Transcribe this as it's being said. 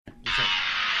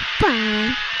Bye.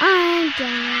 I'm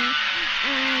done.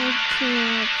 I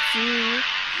can't see.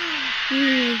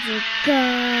 Music go.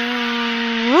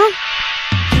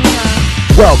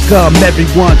 Welcome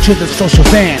everyone to the social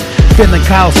van. Feeling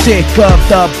Kyle sick of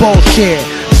the bullshit.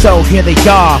 So here they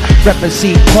are, reppin'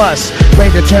 C+,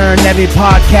 ready to turn every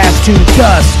podcast to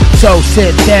dust. So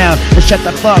sit down and shut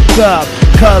the fuck up,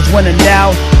 cause when in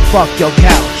doubt, fuck your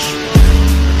couch.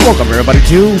 Welcome everybody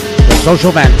to the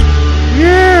social van.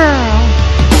 Yeah!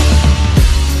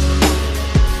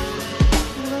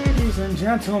 Ladies and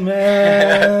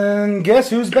gentlemen, guess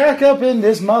who's back up in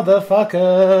this motherfucker?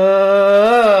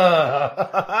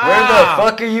 Where the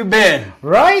fuck have you been?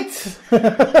 Right?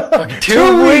 Fucking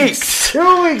 2 weeks.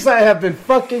 2 weeks I have been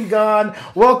fucking gone.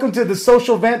 Welcome to the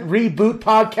Social Vent Reboot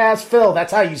Podcast. Phil,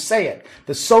 that's how you say it.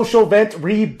 The Social Vent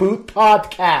Reboot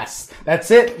Podcast.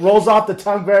 That's it. Rolls off the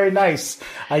tongue very nice.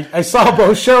 I saw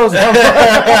both shows.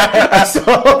 I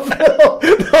saw Phil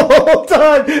the whole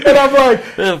time. And I'm like,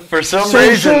 for some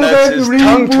reason, that's his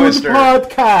tongue twister.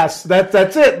 Podcast.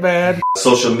 That's it, man.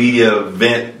 Social media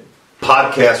vent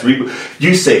podcast reboot.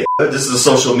 You say it. This is a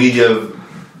social media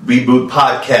reboot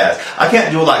podcast. I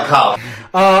can't do it like Kyle.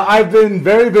 I've been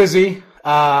very busy.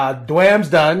 Dwam's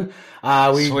done.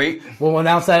 Sweet. We'll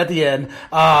announce that at the end.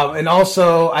 And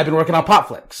also, I've been working on Pop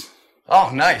Flicks. Oh,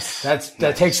 nice.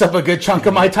 That takes up a good chunk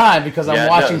of my time because I'm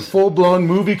watching full-blown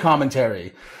movie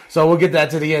commentary. So we'll get that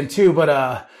to the end too.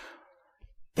 But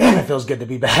damn, it feels good to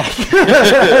be back.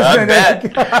 I bet.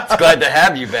 It's glad to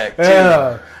have you back too.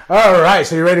 Yeah. All right,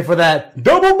 so you ready for that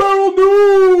double barrel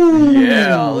news?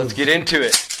 Yeah, let's get into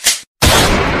it.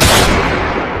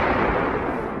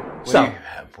 What do you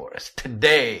have for us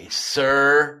today,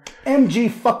 sir?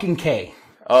 MG fucking K.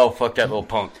 Oh, fuck that little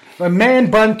punk. My man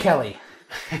Bun Kelly.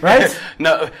 Right?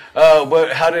 No,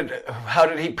 but how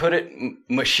did he put it?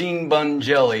 Machine bun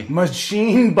jelly.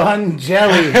 Machine bun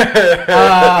jelly.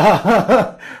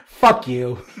 Fuck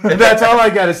you. That's all I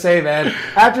gotta say, man.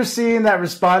 After seeing that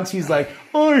response, he's like,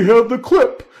 I have the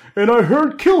clip, and I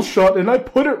heard kill shot, and I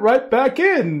put it right back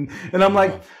in. And I'm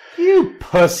like, you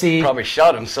pussy. Probably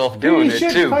shot himself doing it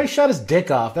too. Probably shot his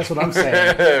dick off. That's what I'm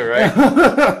saying. Right.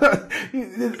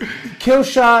 Kill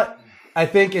shot, I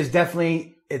think, is definitely...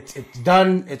 It's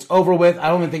done. It's over with. I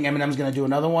don't even think Eminem's going to do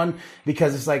another one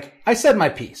because it's like, I said my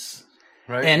piece.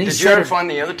 Right. And did you ever find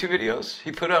the other two videos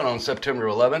he put out on September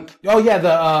 11th? Oh yeah, the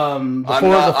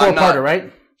four-parter,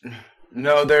 right?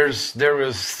 No, there was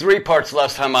 3 parts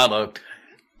last time I looked.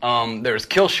 There's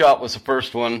Kill Shot was the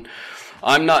first one.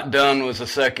 I'm Not Done was the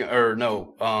second, or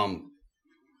no,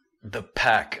 the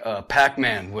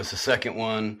Pac-Man was the second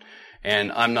one, and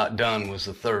I'm Not Done was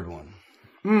the third one.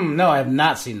 No, I have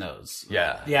not seen those.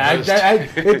 Yeah.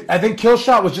 I think Kill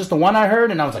Shot was just the one I heard,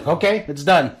 and I was like, okay, it's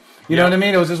done. You know what I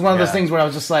mean? It was just one of those things where I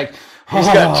was just like, He's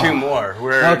got 2 more.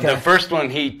 Where the first one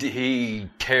he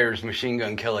tears Machine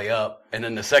Gun Kelly up, and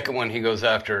then the second one he goes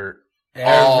after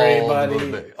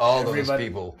everybody, all those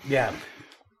people. Yeah.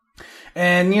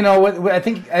 And you know what? I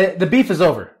think the beef is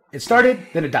over. It started,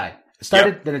 then it died. It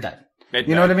started, then it died.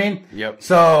 You know what I mean? Yep.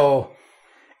 So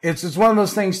it's one of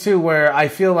those things too where I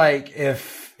feel like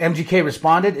if MGK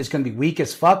responded, it's going to be weak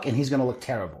as fuck, and he's going to look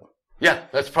terrible. Yeah,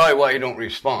 that's probably why you don't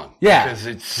respond. Yeah.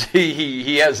 Because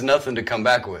he has nothing to come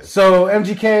back with. So,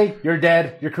 MGK, you're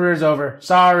dead. Your career's over.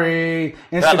 Sorry.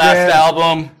 Instagram. That last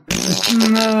album.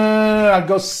 I'll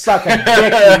go suck a dick,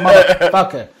 you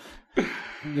motherfucker.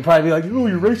 You'd probably be like, oh,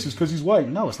 you're racist because he's white.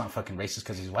 No, it's not fucking racist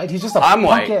because he's white. He's just a I'm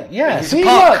punk. white. Yeah, he's see, a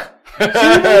punk. look.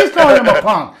 See, he's calling him a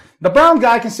punk. The brown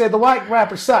guy can say the white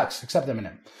rapper sucks, except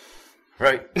Eminem.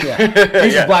 Right. Yeah.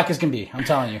 He's as black as can be. I'm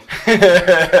telling you.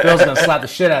 Bill's going to slap the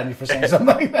shit out of me for saying something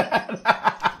like that.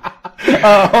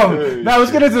 Now,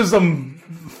 let's get into some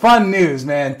fun news,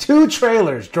 man. 2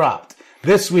 trailers dropped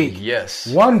this week. Yes.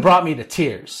 One brought me to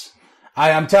tears.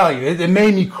 I'm telling you, it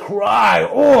made me cry.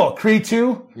 Oh, Creed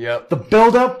 2. Yep. The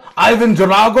build-up. Ivan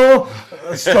Drago.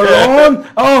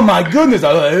 Stallone. Oh, my goodness.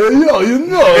 I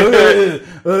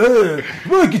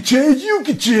can change. You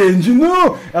can change, you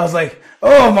know? I was like,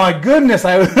 oh my goodness,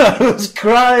 I was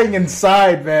crying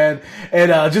inside, man.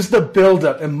 And just the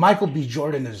build-up. And Michael B.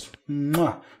 Jordan is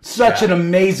such an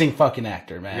amazing fucking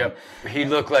actor, man. Yep.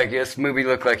 This movie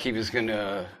looked like he was going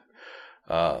to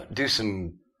do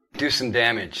some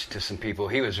damage to some people.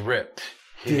 He was ripped.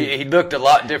 He looked a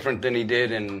lot different than he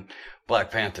did in Black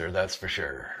Panther, that's for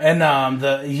sure. And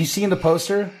you see in the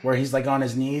poster where he's like on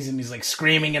his knees and he's like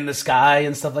screaming in the sky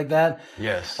and stuff like that?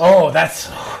 Yes. Oh,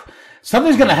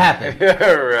 something's gonna happen.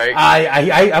 Right.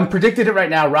 I'm predicting it right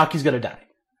now. Rocky's gonna die.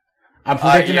 I'm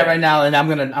predicting that right now, and I'm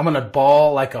gonna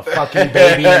bawl like a fucking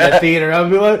baby in the theater.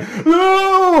 I'm gonna be like,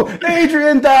 "No,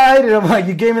 Adrian died," and I'm like,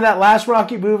 "You gave me that last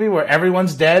Rocky movie where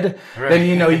everyone's dead." Right.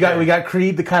 Then we got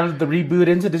Creed, the kind of the reboot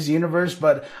into this universe.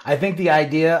 But I think the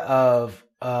idea of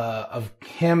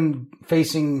him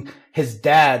facing his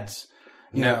dad's.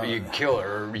 You kill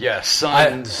her,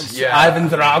 sons, Ivan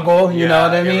Drago, you know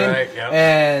what I mean? Right, yep.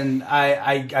 And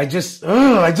I'm just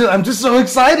so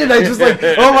excited. I just like,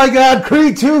 oh my God,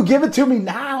 Creed 2, give it to me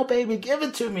now, baby, give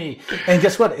it to me. And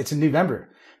guess what? It's in November.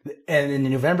 And in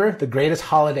November, the greatest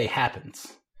holiday happens.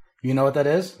 You know what that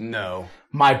is? No.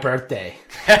 My birthday.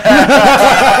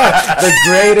 The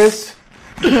greatest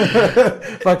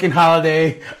fucking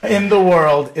holiday in the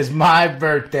world is my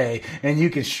birthday, and you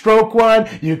can stroke one,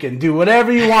 you can do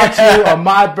whatever you want to on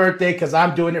my birthday because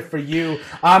I'm doing it for you.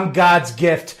 I'm God's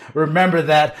gift. Remember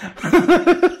that.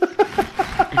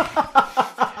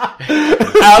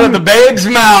 Out of the babe's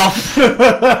mouth.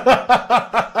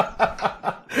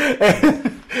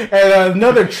 And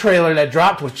another trailer that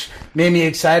dropped, which made me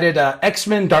excited,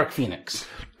 X-Men Dark Phoenix.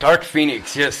 Dark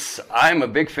Phoenix, yes. I'm a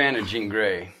big fan of Jean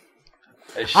Grey.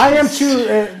 I am too.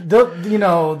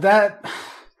 That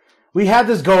we had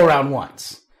this go around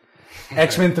once.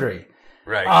 X-Men 3.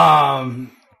 Right.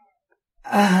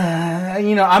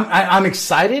 I'm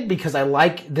excited because I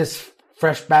like this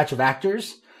fresh batch of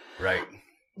actors. Right.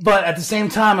 But at the same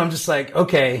time, I'm just like,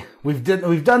 okay, we've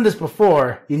done this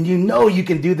before, and you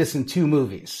can do this in 2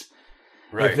 movies,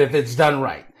 right? If it's done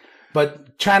right.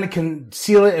 But trying to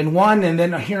conceal it in one, and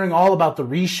then hearing all about the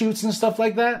reshoots and stuff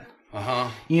like that.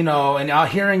 And now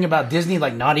hearing about Disney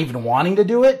like not even wanting to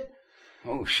do it.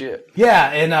 Oh shit.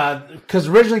 Yeah, and because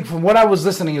originally from what I was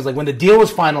listening is like when the deal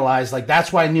was finalized, like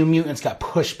that's why New Mutants got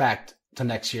pushed back to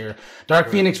next year. Dark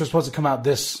Phoenix was supposed to come out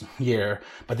this year,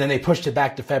 but then they pushed it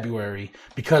back to February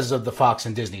because of the Fox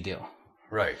and Disney deal.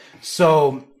 Right.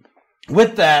 So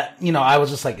with that, I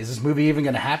was just like, is this movie even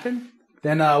going to happen?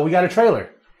 Then we got a trailer,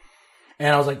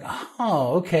 and I was like,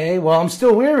 oh, okay. Well, I'm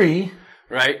still weary.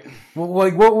 Right.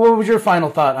 What was your final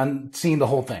thought on seeing the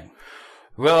whole thing?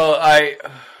 Well,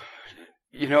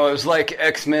 it was like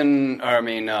X-Men,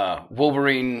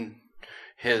 Wolverine,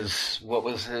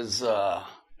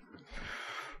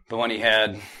 the one he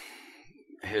had,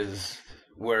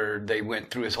 where they went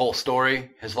through his whole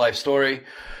story, his life story.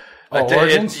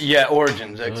 Origins?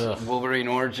 Origins. Wolverine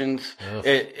Origins.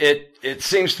 It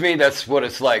seems to me that's what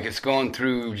it's like. It's going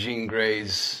through Jean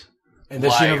Grey's in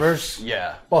this life. universe?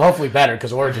 Yeah. Well, hopefully better,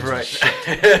 because Origins is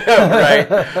shit. Right.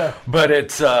 But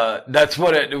it's that's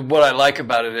what I like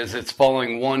about it is it's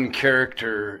following one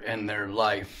character in their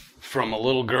life from a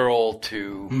little girl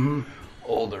to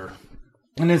older.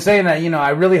 And in saying that, I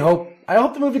really hope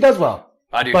the movie does well.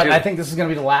 I do but too. I think this is going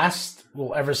to be the last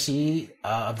we'll ever see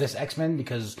of this X-Men,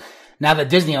 because now that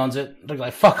Disney owns it, they're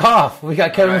like, fuck off. We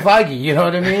got Kevin Feige, you know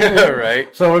what I mean?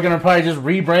 Right. So we're going to probably just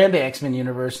rebrand the X-Men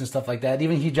universe and stuff like that.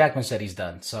 Even Hugh Jackman said he's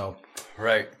done. So,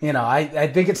 right. I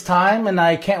think it's time, and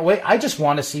I can't wait. I just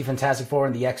want to see Fantastic Four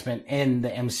and the X-Men in the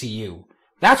MCU.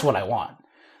 That's what I want.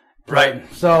 Right.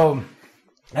 So,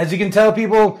 as you can tell,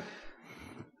 people,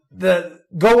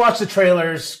 go watch the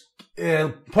trailers.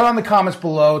 Put on the comments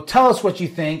below. Tell us what you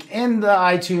think in the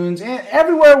iTunes and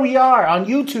everywhere we are on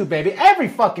YouTube, baby. Every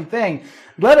fucking thing.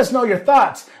 Let us know your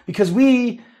thoughts, because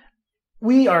we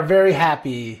are very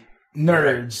happy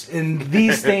nerds, and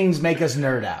these things make us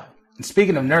nerd out. And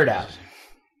speaking of nerd out,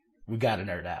 we got to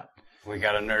nerd out. We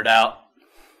got to nerd out.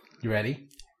 You ready?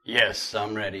 Yes,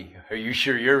 I'm ready. Are you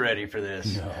sure you're ready for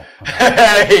this? No.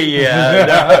 Yeah.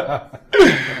 No.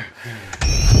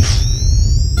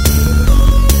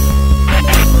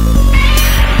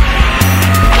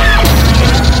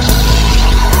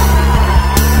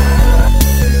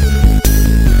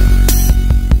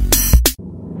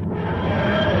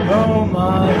 Oh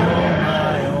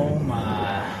my, oh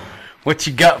my. What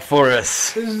you got for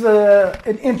us? This is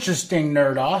an interesting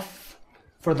nerd off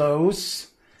for those.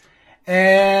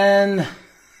 And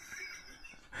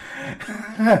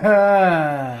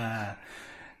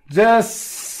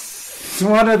just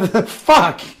one of the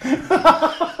fuck.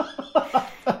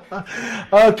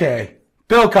 Okay.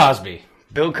 Bill Cosby.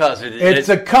 Bill Cosby. It's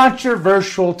a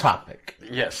controversial topic.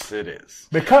 Yes, it is.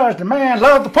 Because the man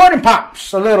loved the pudding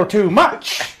pops a little too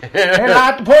much. He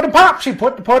liked the pudding pops. He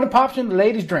put the pudding pops in the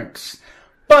ladies' drinks.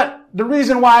 But the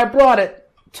reason why I brought it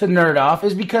to Nerd Off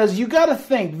is because you got to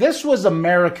think, this was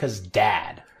America's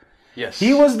dad. Yes.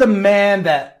 He was the man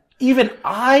that even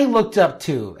I looked up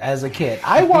to as a kid.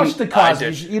 I watched the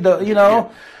Cosby, you know.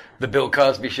 The Bill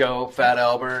Cosby Show, Fat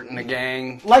Albert and the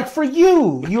gang. Like for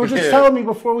you were just telling me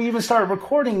before we even started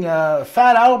recording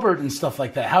Fat Albert and stuff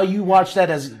like that, how you watched that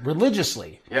as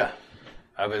religiously. Yeah.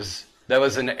 That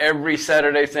was an every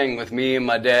Saturday thing with me and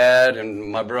my dad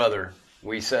and my brother.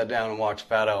 We sat down and watched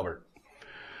Fat Albert.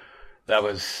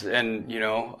 And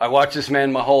I watched this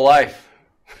man my whole life.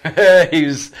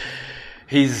 he's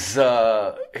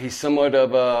somewhat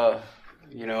of a,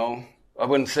 I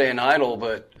wouldn't say an idol,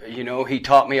 but he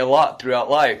taught me a lot throughout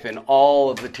life in all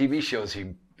of the TV shows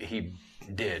he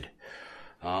did.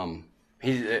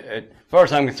 As far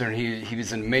as I'm concerned, he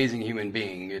was an amazing human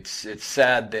being. It's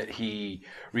sad that he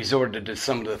resorted to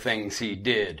some of the things he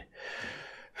did.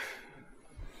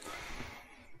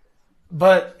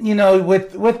 But,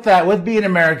 with being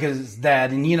America's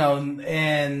dad and,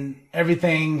 and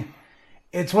everything,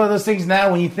 it's one of those things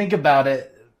now when you think about it,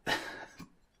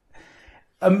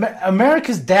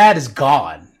 America's dad is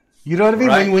gone. You know what I mean?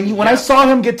 Right. When I saw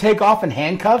him take off in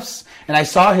handcuffs and I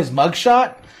saw his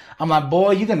mugshot, I'm like,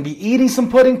 boy, you're going to be eating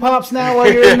some pudding pops now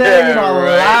while you're in there.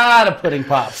 A lot of pudding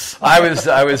pops. I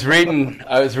was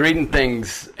reading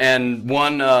things, and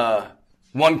one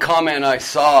comment I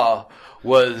saw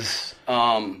was,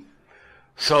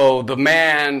 so the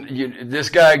man, this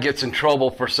guy gets in trouble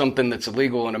for something that's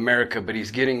illegal in America, but he's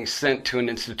getting sent to an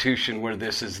institution where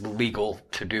this is legal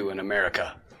to do in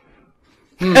America.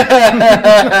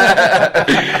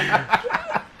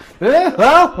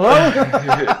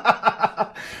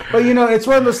 But it's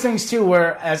one of those things too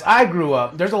where as I grew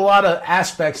up, there's a lot of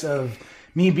aspects of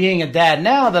me being a dad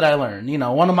now that I learned.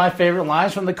 One of my favorite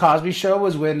lines from the Cosby Show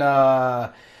was when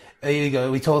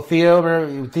we told Theo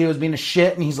was being a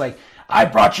shit, and he's like, I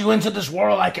brought you into this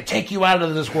world, I could take you out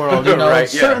of this world. Right,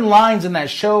 certain lines in that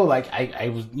show, like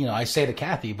I say to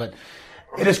Kathy, but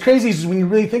it is crazy is when you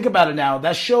really think about it now,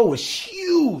 that show was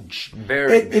huge.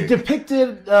 It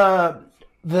depicted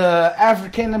the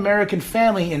African American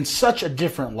family in such a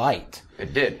different light.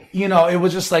 It did. It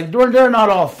was just like they're not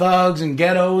all thugs and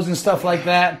ghettos and stuff like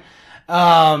that.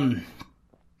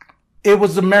 It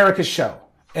was America's show,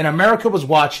 and America was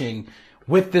watching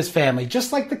with this family,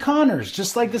 just like the Connors,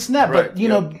 just like this net. Right, but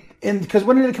because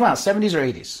when did it come out? 70s or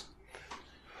 80s?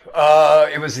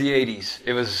 It was the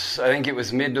 80s. I think it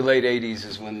was mid to late 80s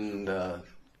is when the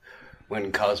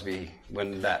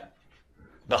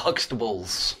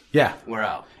Huxtables were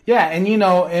out. Yeah, and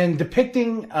and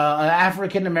depicting an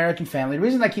African American family. The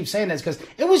reason I keep saying that is because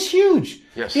it was huge.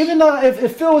 Yes. Even though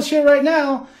if Phil was here right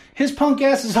now, his punk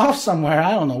ass is off somewhere.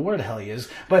 I don't know where the hell he is,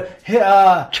 but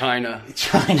China.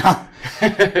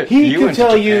 He could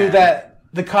tell you that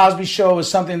the Cosby Show is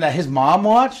something that his mom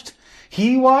watched.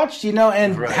 He watched, and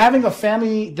having a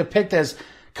family depict as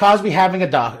Cosby having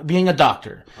being a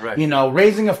doctor, right.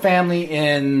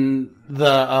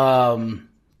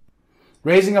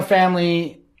 Raising a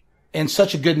family in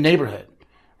such a good neighborhood,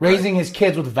 raising his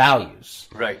kids with values,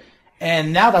 right?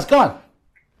 And now that's gone.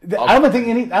 I don't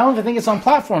even think it's on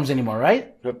platforms anymore,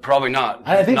 right? Probably not.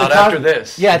 I think not after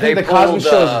this. Yeah, I think the Cosby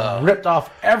Show has ripped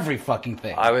off every fucking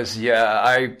thing. I was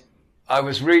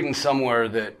reading somewhere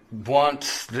that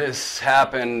once this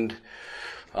happened,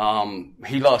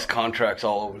 he lost contracts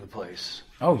all over the place.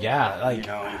 Oh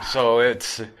yeah, so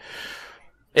it's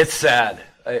sad.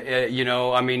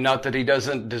 Not that he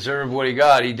doesn't deserve what he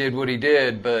got. He did what he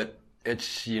did, but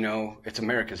it's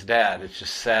America's dad. It's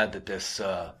just sad that this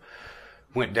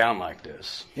went down like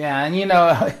this. Yeah, and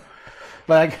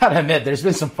but I gotta admit, there's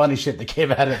been some funny shit that came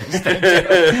out of this thing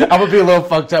too. I'm gonna be a little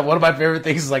fucked up. One of my favorite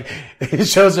things is it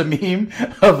shows a meme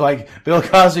of Bill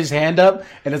Cosby's hand up,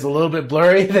 and it's a little bit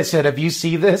blurry. That said, if you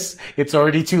see this, it's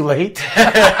already too late.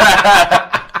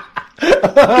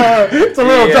 It's a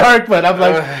little dark, but I'm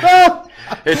like, oh.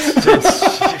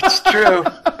 It's true.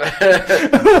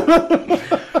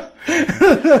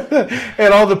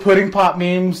 And all the pudding pop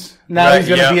memes. Now he's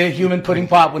going to be a human pudding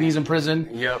pop when he's in prison.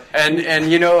 Yep. And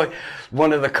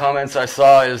one of the comments I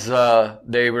saw is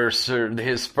they were served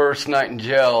his first night in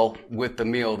jail with the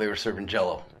meal. They were serving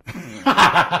Jell-O.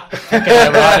 That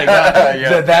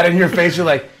in your face, you're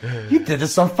like, you did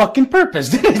this on fucking purpose,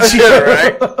 didn't you?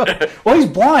 Right. Well, he's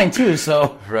blind too,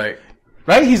 so right.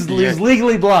 He's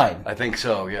legally blind. I think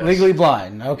so. Yes. Legally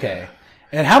blind. Okay.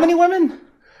 And how many women?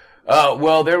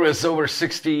 Well, there was over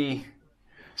 60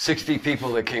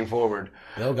 people that came forward.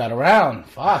 Bill got around.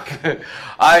 Fuck.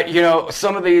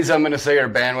 Some of these I'm going to say are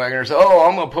bandwagoners. Oh,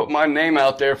 I'm going to put my name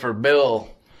out there for Bill.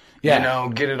 Yeah.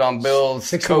 Get it on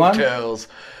Bill's coattails.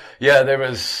 Yeah, there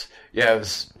was. Yeah,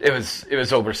 it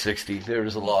was over 60. There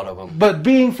was a lot of them. But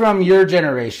being from your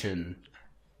generation,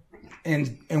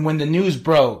 and when the news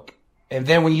broke, and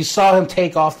then when you saw him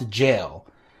take off to jail,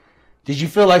 did you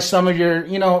feel like some of your,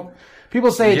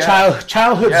 people say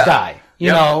childhoods die,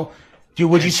 you know, Dude,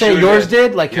 would you It say sure yours did.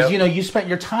 did? Like, because, Yep. you spent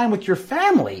your time with your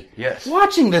family. Yes.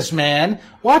 Watching this man,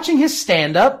 watching his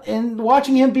stand-up, and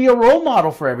watching him be a role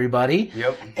model for everybody.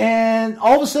 Yep. And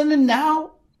all of a sudden,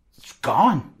 now, it's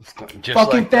gone. Just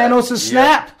Fucking like that. Thanos'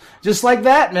 snap. Just like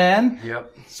that, man.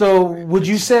 Yep. So, would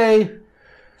you say,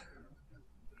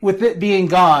 with it being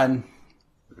gone,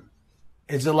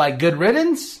 is it like good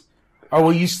riddance? Or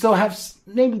will you still have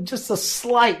maybe just a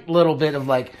slight little bit of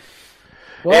like,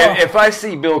 well, If I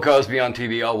see Bill Cosby on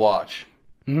TV, I'll watch.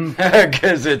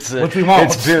 Because it's Which we won't,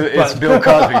 it's but- Bill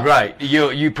Cosby, right?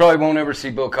 You probably won't ever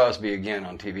see Bill Cosby again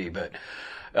on TV, but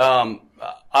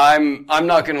I'm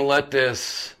not going to let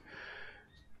this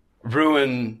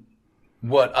ruin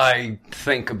what I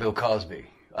think of Bill Cosby.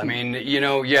 I mean,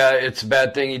 yeah, it's a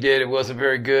bad thing he did. It wasn't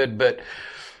very good, but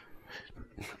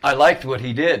I liked what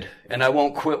he did, and I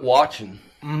won't quit watching.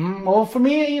 well, for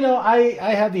me,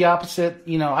 I have the opposite.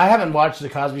 I haven't watched the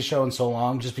Cosby Show in so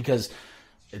long, just because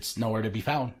it's nowhere to be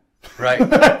found. Right.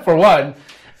 For one,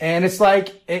 and it's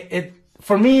like it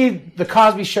for me, the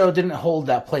Cosby Show didn't hold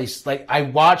that place. Like I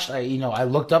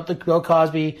looked up the Bill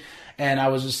Cosby, and I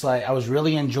was just like, I was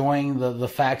really enjoying the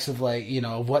facts of like,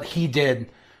 what he did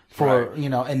for,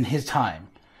 Right. In his time.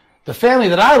 The family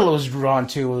that I was drawn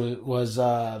to was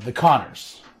the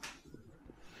Connors.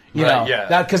 Right,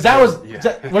 yeah. Because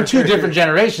we're two different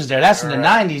generations there. That's in the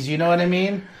 90s, you know what I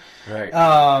mean? Right.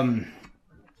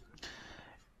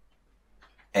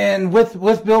 And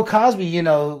with Bill Cosby,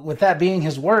 with that being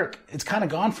his work, it's kind of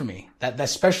gone for me. That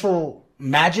special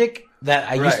magic that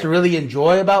I used to really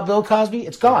enjoy about Bill Cosby,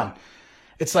 it's gone.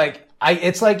 It's like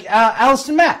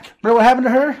Alison Mack. Remember what happened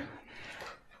to her?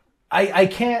 I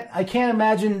can't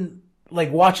imagine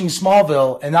like watching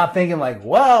Smallville and not thinking like,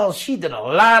 well, she did a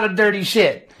lot of dirty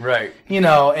shit. Right.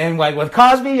 And like with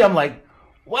Cosby, I'm like,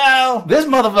 well, this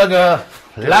motherfucker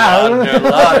Did a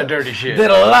lot of dirty shit.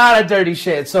 Did a lot of dirty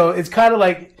shit. So it's kind of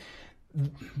like,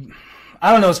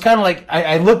 I don't know. It's kind of like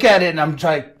I look at it and I'm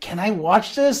trying, can I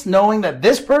watch this knowing that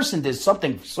this person did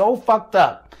something so fucked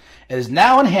up and is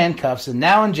now in handcuffs and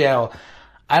now in jail?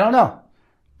 I don't know.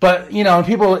 But, and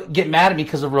people get mad at me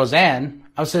because of Roseanne.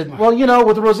 I said, well,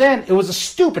 with Roseanne, it was a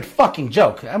stupid fucking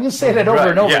joke. I'm going to say that over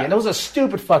and over again. It was a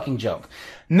stupid fucking joke.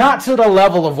 Not to the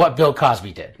level of what Bill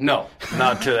Cosby did. No,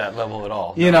 not to that level at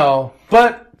all.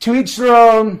 But to each their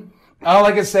own. All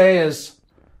I can say is,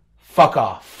 fuck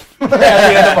off. At the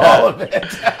end of all of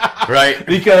it. Right.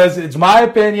 Because it's my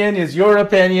opinion, it's your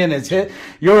opinion,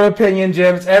 your opinion,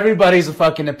 Jim. It's everybody's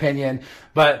fucking opinion.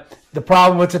 But the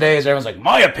problem with today is everyone's like,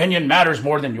 my opinion matters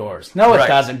more than yours. No, it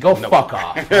doesn't. Go fuck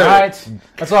off. All right?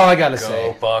 That's all I got to say.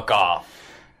 Go fuck off.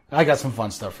 I got some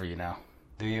fun stuff for you now.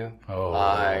 Do you? Oh.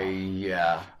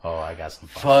 Yeah. Oh, I got some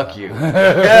fun Fuck stuff. you.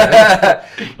 get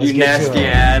You to nasty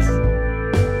it. ass.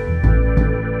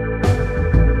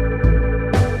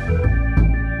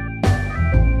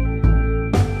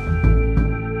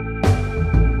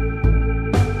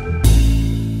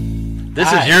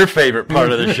 This is your favorite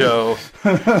part of the show.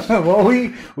 Well,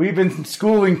 we've been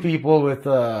schooling people with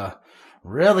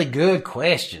really good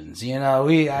questions.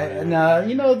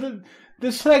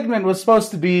 This segment was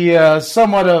supposed to be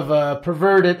somewhat of a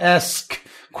perverted-esque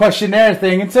questionnaire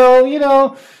thing until we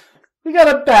got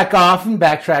to back off and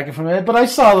backtrack it from it. But I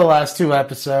saw the last two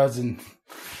episodes, and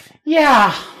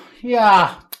yeah.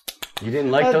 You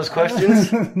didn't like those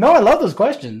questions? No, I love those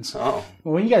questions. Oh.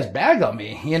 When you guys bagged on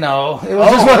me, it was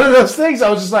just one of those things. I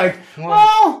was just like,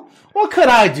 well, what could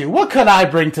I do? What could I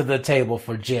bring to the table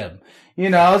for Jim?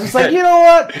 I was just like, you know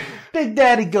what? Big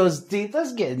Daddy goes deep.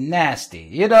 Let's get nasty,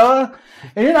 And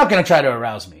you're not going to try to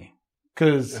arouse me.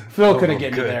 Because Phil couldn't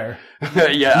get me there.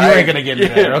 Yeah. You ain't going to get me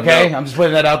there, okay? No. I'm just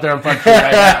putting that out there in front of you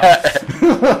right now.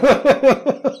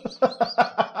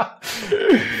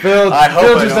 Phil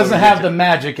just doesn't have the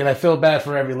magic, and I feel bad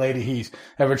for every lady he's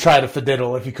ever tried to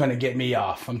fiddle if he couldn't get me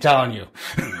off. I'm telling you.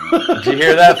 Did you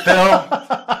hear that,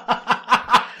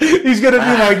 Phil? He's going to be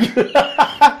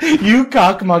like, you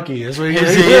cock monkey. Is what He's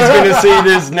going to see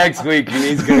this next week, and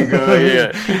he's going to go,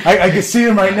 yeah. I can see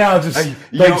him right now just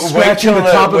scratching the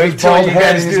top of his bald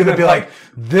head, and he's going to be like,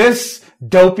 this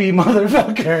dopey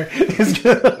motherfucker is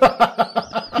going to...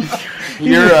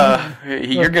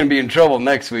 You're going to be in trouble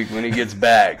next week when he gets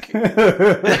back. I'll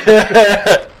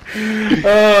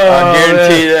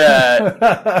guarantee that.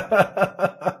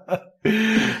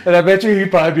 And I bet you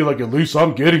he'd probably be like, at least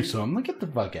I'm getting some. Like, get the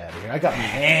fuck out of here. I got my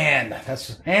hand.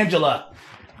 That's Angela.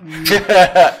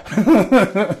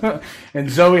 And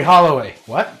Zoe Holloway.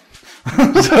 What? All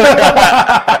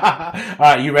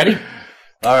right, you ready?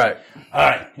 All right.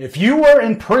 If you were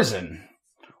in prison,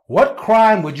 what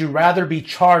crime would you rather be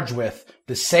charged with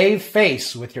to save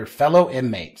face with your fellow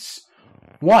inmates?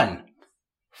 1.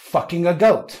 fucking a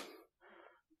goat.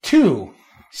 2,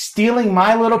 stealing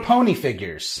My Little Pony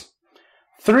figures.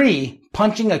 3,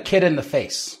 punching a kid in the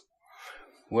face.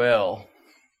 Well,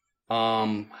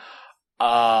 I'm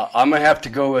gonna have to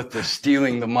go with the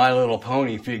stealing the My Little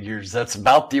Pony figures. That's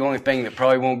about the only thing that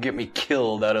probably won't get me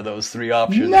killed out of those 3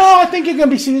 options. No, I think you're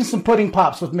gonna be seeing some pudding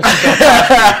pops with Mr. Bill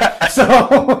Cosby. So,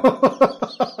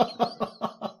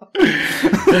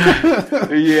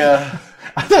 yeah.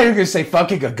 I thought you were gonna say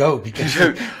fucking a goat because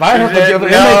if I heard the other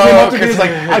inmate came up to me, he's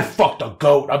like, "I fucked a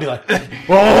goat." I'd be like,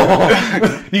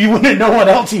 "Oh, you wouldn't know what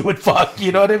else he would fuck."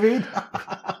 You know what I mean?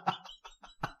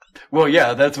 Well,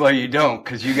 yeah, that's why you don't,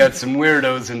 because you got some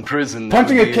weirdos in prison.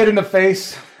 Punching a kid in the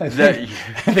face. That'd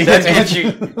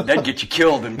get you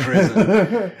killed in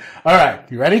prison. All right,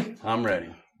 you ready? I'm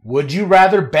ready. Would you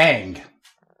rather bang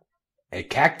a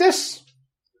cactus,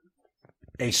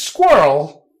 a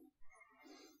squirrel,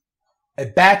 a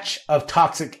batch of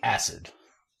toxic acid?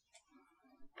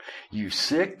 You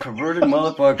sick, perverted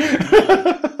motherfucker.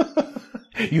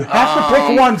 You have to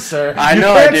pick one, sir. I you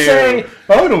know can't I do. say,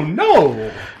 "I don't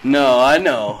know." No, I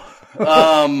know.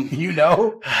 You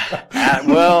know?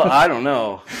 Well, I don't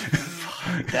know.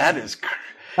 That is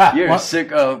you're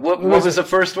sick. What was the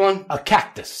first one? A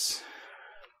cactus,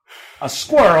 a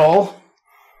squirrel,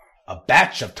 a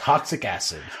batch of toxic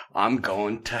acid. I'm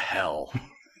going to hell.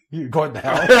 You're going to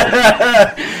hell?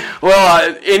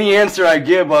 Well, any answer I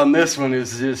give on this one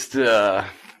is just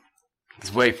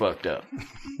it's way fucked up.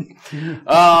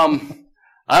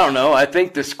 I don't know. I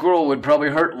think the squirrel would probably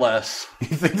hurt less. You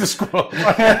think the squirrel?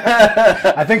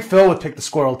 I think Phil would pick the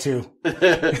squirrel too.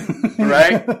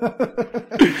 Right?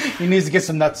 He needs to get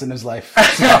some nuts in his life.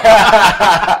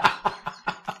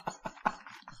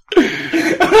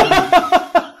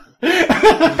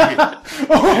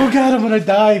 Oh God, I'm gonna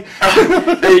die.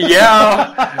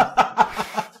 Yeah.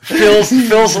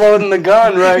 Phil's loading the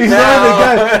gun right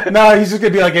now. No, he's just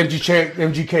gonna be like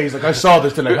MGK. He's like, I saw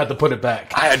this and I had to put it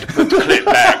back. I had to put the clip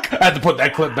back. I had to put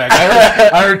that clip back.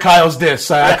 I heard Kyle's diss.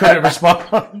 I couldn't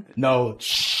respond. No,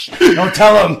 shh. Don't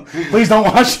tell him. Please don't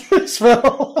watch this, Phil.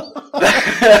 All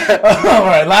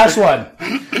right, last one.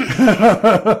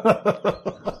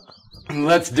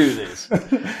 Let's do this.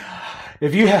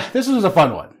 This was a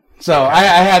fun one. So I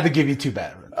had to give you 2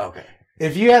 bad ones. Okay.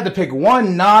 If you had to pick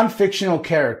one non-fictional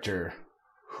character,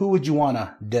 who would you want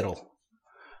to diddle?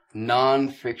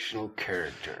 Non-fictional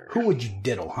character. Who would you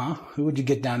diddle, huh? Who would you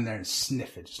get down there and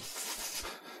sniff it?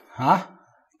 Huh?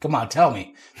 Come on, tell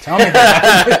me. Tell me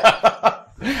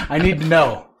that. I need to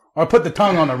know. Or put the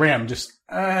tongue on the rim. Just.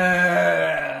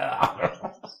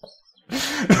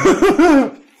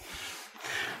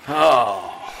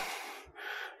 Oh.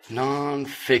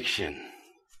 Non-fiction.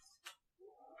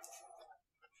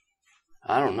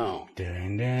 I don't know.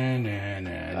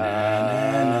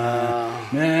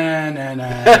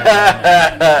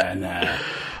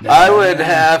 I would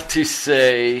have to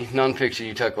say nonfiction.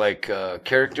 You talk like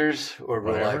characters or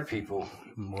real life people.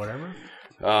 Whatever.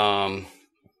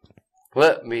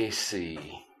 Let me see.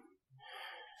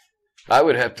 I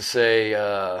would have to say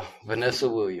Vanessa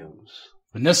Williams.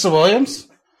 Vanessa Williams?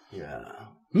 Yeah.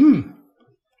 I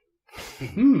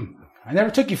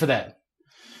never took you for that.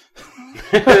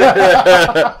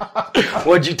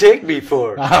 What'd you take me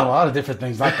for? A lot of different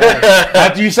things. Not that.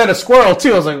 After you said a squirrel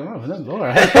too, I was like, oh, that's all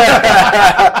right.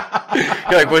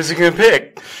 You're like, what's he gonna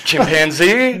pick?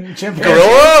 Chimpanzee?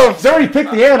 Gorilla? He's already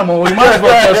picked the animal. We might as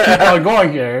well just keep on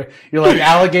going here. You're like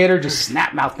alligator, just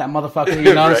snap mouth that motherfucker.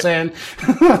 You know what I'm saying?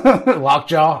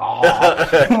 Lockjaw.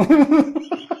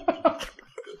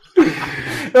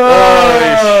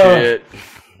 Oh shit!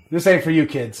 This ain't for you,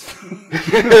 kids.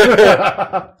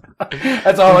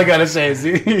 That's all I gotta say.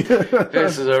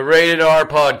 This is a rated R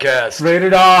podcast.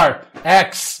 Rated R.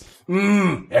 X.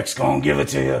 X gonna give it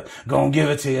to you. Gonna give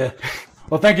it to you.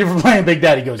 Well, thank you for playing Big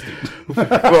Daddy Goes Deep.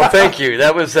 Well, thank you.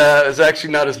 That was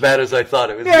actually not as bad as I thought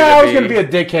it was. Yeah, I was gonna be a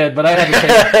dickhead, but I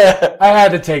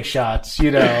had to take shots. You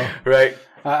know, right?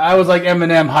 I was like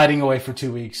Eminem hiding away for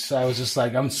 2 weeks. I was just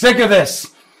like, I'm sick of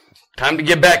this. Time to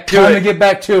get back to it. Time to get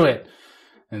back to it.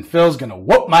 And Phil's gonna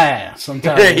whoop my ass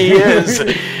sometime. He is.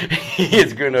 He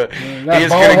is gonna. That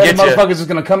bald-headed motherfucker's just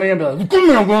gonna come in and be like, "Come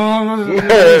here."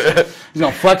 He's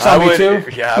gonna flex on me too.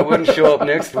 Yeah, I wouldn't show up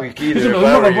next week either.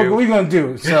 What are we gonna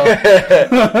do? So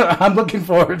I'm looking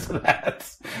forward to that.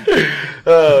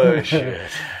 Oh shit!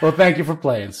 Well, thank you for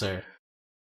playing, sir.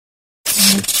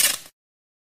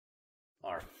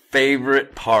 Our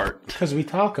favorite part. Because we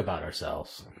talk about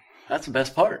ourselves. That's the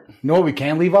best part. You know what we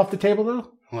can leave off the table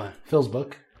though? What? Phil's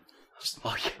book.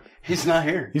 Oh, yeah. He's not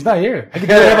here. He's not here. I can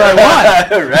do whatever I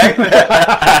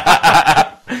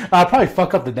want. I'll probably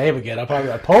fuck up the name again. I'll probably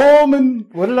be like, Pullman,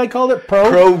 what did I call it?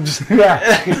 Probes.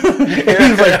 Yeah.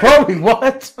 He's like, probing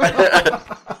what?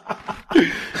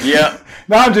 Yeah.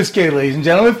 No, I'm just kidding, ladies and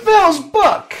gentlemen. Phil's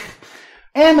book.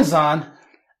 Amazon.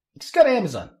 Just go to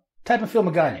Amazon. Type in Phil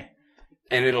Magana.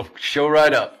 And it'll show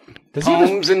right up. Does he have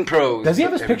Poems and prose. Does he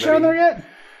have his picture on there yet?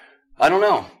 I don't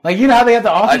know. Like, you know how they have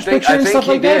the author's picture and stuff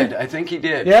like that? I think he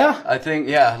did. Yeah?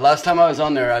 Yeah. Last time I was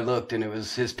on there, I looked and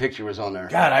his picture was on there.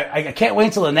 God, I can't wait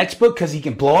until the next book because he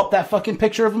can blow up that fucking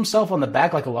picture of himself on the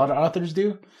back like a lot of authors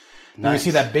do. Nice. You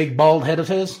see that big bald head of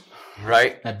his?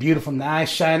 Right. That beautiful,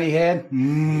 nice, shiny head.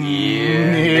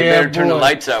 Yeah. They better turn the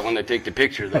lights out when they take the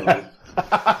picture, though.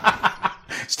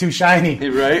 It's too shiny.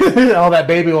 Right? All that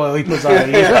baby oil he puts on it.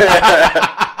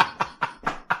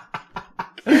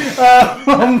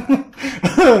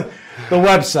 The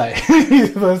website.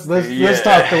 let's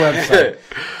talk the website.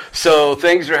 So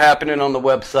things are happening on the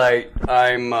website.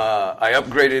 I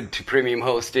upgraded to premium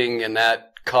hosting, and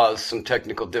that caused some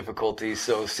technical difficulties.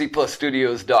 So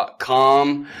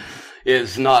cplusstudios.com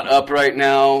is not up right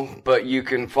now, but you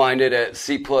can find it at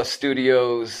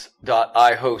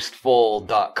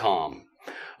cplusstudios.ihostfull.com.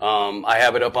 I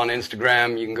have it up on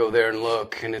Instagram. You can go there and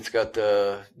look, and it's got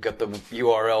the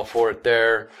URL for it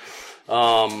there.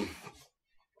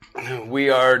 We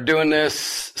are doing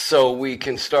this so we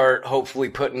can start hopefully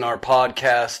putting our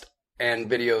podcast and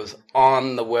videos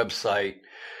on the website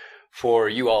for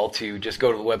you all to just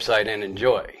go to the website and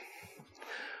enjoy.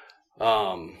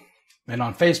 And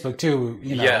on Facebook too,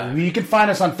 you can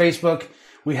find us on Facebook.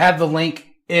 We have the link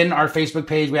in our Facebook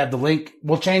page. We have the link.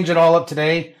 We'll change it all up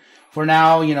today. For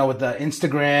now, with the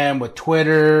Instagram, with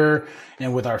Twitter,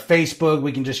 and with our Facebook,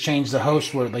 we can just change the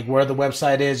host where the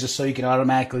website is, just so you can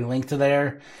automatically link to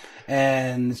there.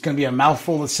 And it's going to be a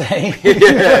mouthful to say.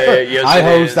 Yes, I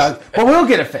host that, but we'll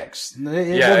get it fixed.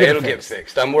 It'll get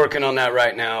fixed. I'm working on that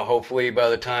right now. Hopefully, by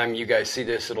the time you guys see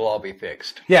this, it'll all be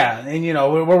fixed. Yeah, and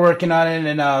we're working on it.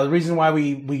 And the reason why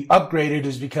we upgraded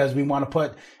is because we want to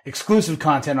put exclusive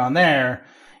content on there.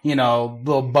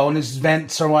 Little bonus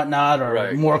events or whatnot,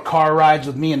 or more car rides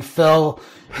with me and Phil,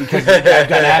 because I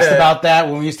got asked about that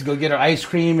when we used to go get our ice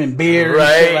cream and beer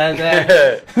and shit like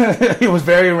that. It was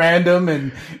very random,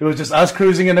 and it was just us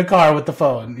cruising in the car with the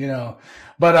phone,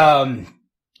 But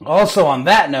also on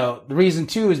that note, the reason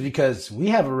too is because we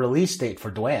have a release date for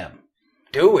Dwam.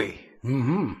 Do we?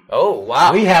 Mm-hmm. Oh,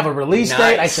 wow. We have a release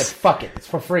date. I said, fuck it. It's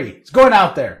for free. It's going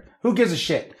out there. Who gives a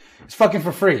shit? It's fucking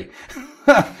for free.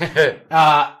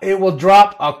 It will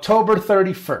drop October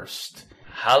 31st.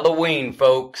 Halloween,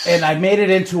 folks. And I made it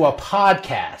into a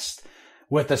podcast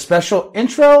with a special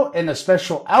intro and a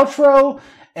special outro.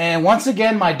 And once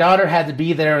again, my daughter had to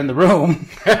be there in the room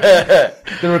to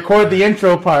record the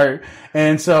intro part.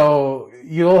 And so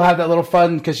you'll have that little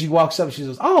fun because she walks up and she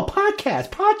goes, "Oh,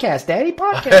 podcast, Daddy,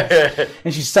 podcast."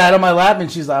 And she sat on my lap and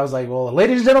I was like, "Well,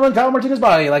 ladies and gentlemen, Kyle Martinez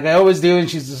Body," like I always do. And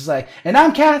she's just like, "And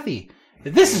I'm Kathy.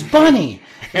 This is Bunny."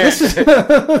 This is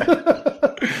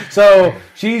So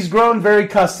she's grown very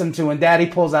accustomed to when Daddy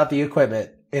pulls out the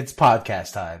equipment. It's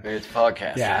podcast time. It's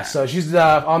podcast. Yeah. So she's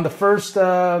on the first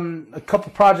a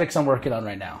couple projects I'm working on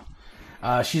right now.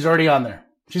 She's already on there.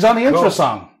 She's on the intro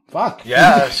song. Fuck.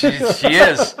 Yeah, she is.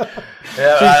 Yeah,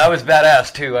 that was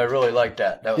badass too. I really liked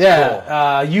that. That was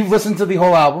cool. You've listened to the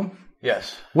whole album.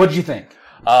 Yes. What did you think?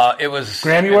 It was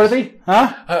Grammy worthy?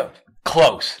 Huh?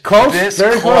 Close. Close? This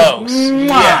Very close.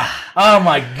 Yeah. Oh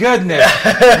my goodness.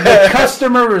 The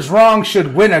Customer Is Wrong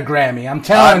should win a Grammy. I'm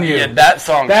telling you. Yeah, that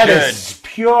song That should. is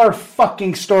pure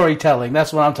fucking storytelling.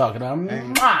 That's what I'm talking about.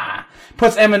 Mwah.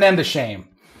 Puts Eminem to shame.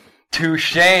 To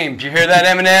shame. Did you hear that,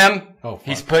 Eminem? Oh, fuck.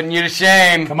 He's putting you to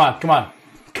shame. Come on. Come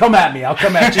at me. I'll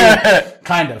come at you.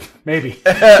 Kind of. Maybe.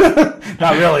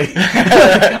 Not really.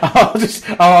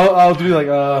 I'll do like,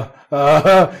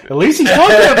 at least he's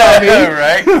talking about me.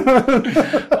 Right?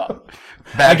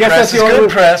 Bad I guess press that's the is only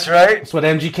good press, right? That's what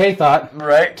MGK thought.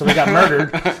 Right. Until he got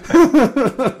murdered.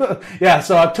 Yeah,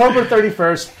 so October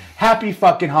 31st. Happy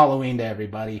fucking Halloween to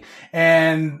everybody.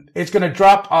 And it's going to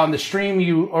drop on the stream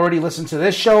you already listened to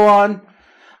this show on.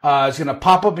 It's going to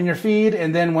pop up in your feed.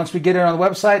 And then once we get it on the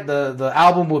website, the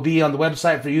album will be on the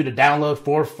website for you to download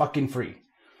for fucking free.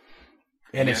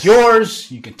 And It's yours.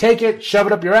 You can take it, shove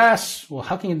it up your ass. Well,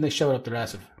 how can they shove it up their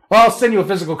ass? Well, I'll send you a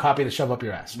physical copy to shove up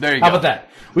your ass. There you go. How go. about that?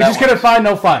 We just couldn't find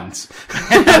no funds.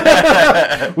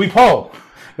 We poll.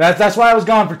 That's why I was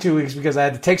gone for 2 weeks, because I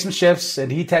had to take some shifts,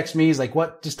 and he texted me. He's like,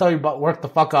 "What? Just tell you about work the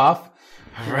fuck off."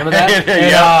 Remember that?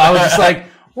 And I was just like,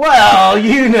 well,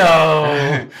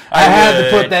 I had to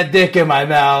put that dick in my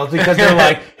mouth because they're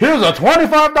like, "Here's a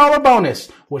 $25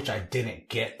 bonus," which I didn't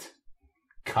get.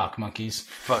 Cock monkeys.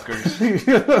 Fuckers.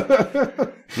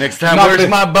 Next time, where's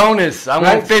my bonus? I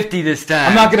want 50 this time.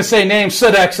 I'm not going to say names,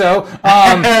 Sodexo.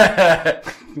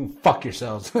 Fuck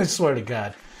yourselves. I swear to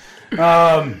God.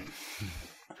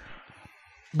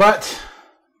 But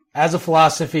as a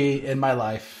philosophy in my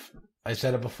life, I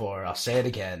said it before, I'll say it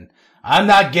again. I'm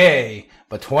not gay,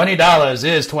 but $20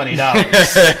 is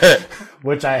 $20,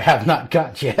 which I have not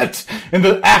got yet. In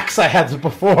the acts I had to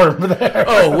perform there.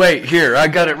 Oh, wait, here. I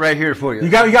got it right here for you. You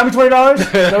got me $20?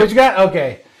 Is that what you got?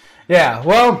 Okay. Yeah,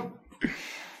 well,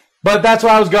 but that's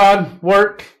why I was gone.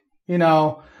 Work, you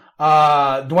know.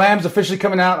 Dwam's officially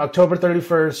coming out October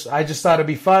 31st. I just thought it'd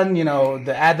be fun, you know,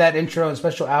 to add that intro and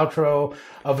special outro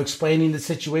of explaining the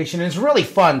situation. And it's really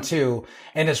fun, too.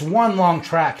 And it's one long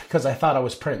track because I thought I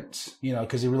was Prince, you know,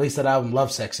 because he released that album,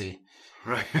 Love Sexy.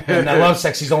 Right. And that Love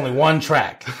Sexy is only one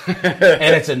track.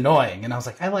 And it's annoying. And I was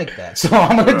like, I like that. So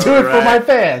I'm going to do it for my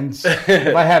fans,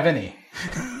 if I have any.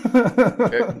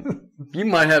 You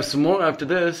might have some more after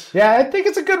this. Yeah, I think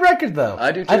it's a good record, though.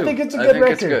 I do, too. I think it's a good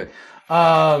record. It's good.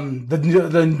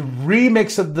 The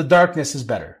remix of The Darkness is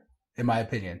better, in my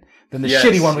opinion, than the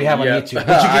shitty one we have on YouTube, which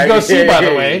you can go see, by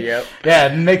the way. Yep. Yeah,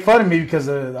 and make fun of me because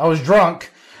I was drunk,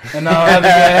 and I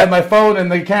had my phone in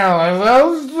the camera. I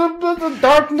was like, the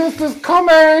darkness is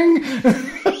coming.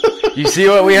 You see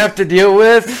what we have to deal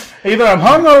with? Either I'm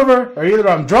hungover, or either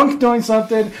I'm drunk doing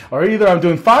something, or either I'm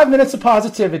doing 5 minutes of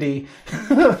positivity.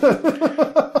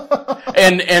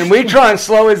 And we try and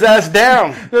slow his ass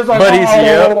down. Like, but he's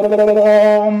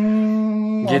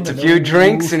gets a few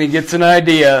drinks and he gets an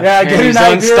idea. Yeah, I get he's an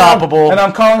idea, unstoppable. And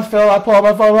I'm calling Phil. I pull out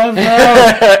my phone.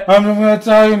 I'm going to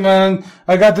tell you, man.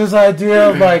 I got this idea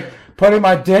of like putting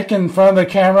my dick in front of the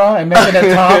camera and making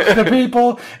it talk to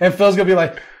people. And Phil's going to be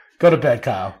like, go to bed,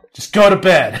 Kyle. Just go to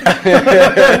bed.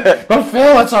 But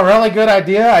Phil, it's a really good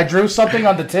idea. I drew something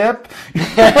on the tip.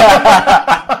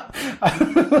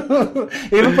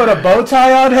 Even put a bow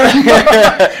tie on him.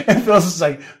 And Phil's just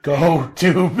like, go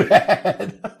to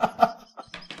bed.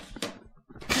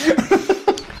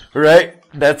 Right?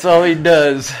 That's all he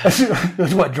does.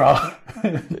 What, draw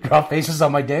faces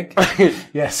on my dick?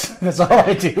 Yes, that's all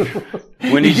I do.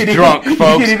 When he's drunk,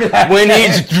 folks. When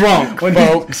he's drunk,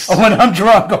 folks. When I'm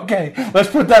drunk, okay. Let's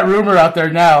put that rumor out there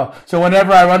now. So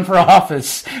whenever I run for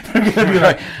office, they're going to be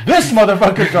like, this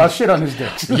motherfucker draws shit on his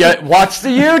dick. Yeah, watch the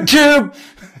YouTube.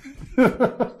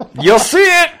 You'll see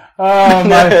it. Oh,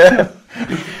 my.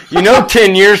 You know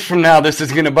 10 years from now, this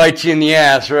is going to bite you in the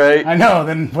ass, right? I know.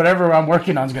 Then whatever I'm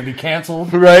working on is going to be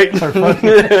canceled. Right. Or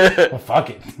well, fuck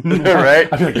it. Right.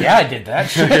 I'll be like, yeah, I did that.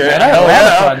 Shit, man. Yeah, I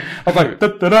had fun. I was like,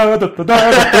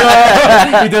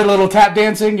 he did a little tap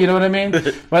dancing, you know what I mean?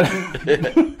 But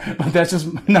that's just,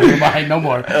 never mind, no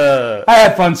more. I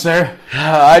had fun, sir.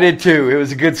 I did too. It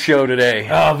was a good show today.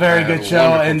 Oh, very good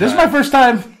show. And this is my first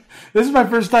time. This is my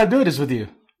first time doing this with you.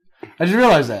 I just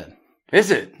realized that. Is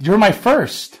it? You're my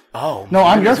first. Oh. No,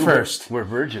 I'm your first. We're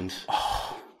virgins.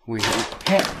 Oh.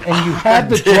 And you had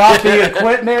to drop the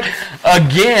equipment.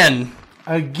 Again.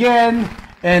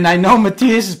 And I know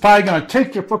Matias is probably going to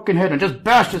take your fucking head and just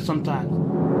bash it sometimes.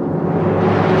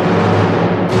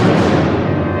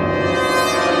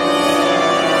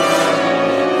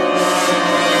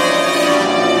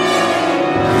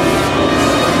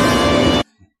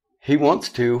 He wants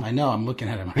to. I know, I'm looking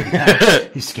at him right now.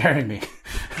 He's scaring me.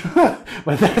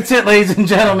 But that's it, ladies and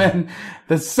gentlemen.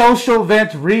 The Social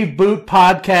Vent Reboot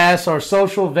Podcast, or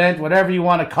Social Vent, whatever you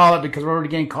want to call it, because we're already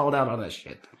getting called out on that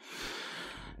shit.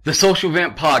 The Social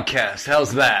Vent Podcast.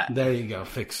 How's that? There you go.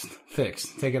 Fixed.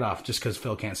 Take it off, just because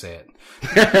Phil can't say it.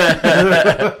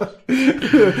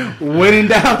 When in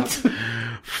doubt,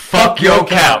 fuck your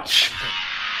couch.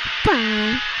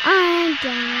 I'm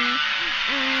down.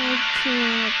 I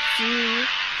can't see.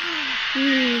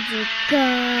 Need to go.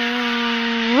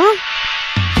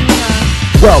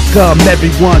 Welcome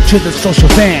everyone to the Social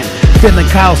Van. Feeling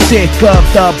Kyle sick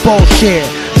of the bullshit.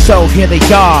 So here they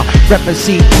are, reppin'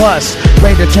 C+,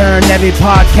 ready to turn every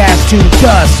podcast to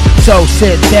dust. So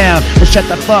sit down and shut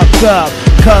the fuck up,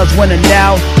 cause when in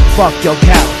doubt, fuck your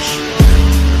couch.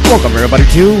 Welcome everybody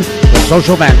to the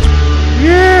Social Vent.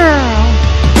 Yeah!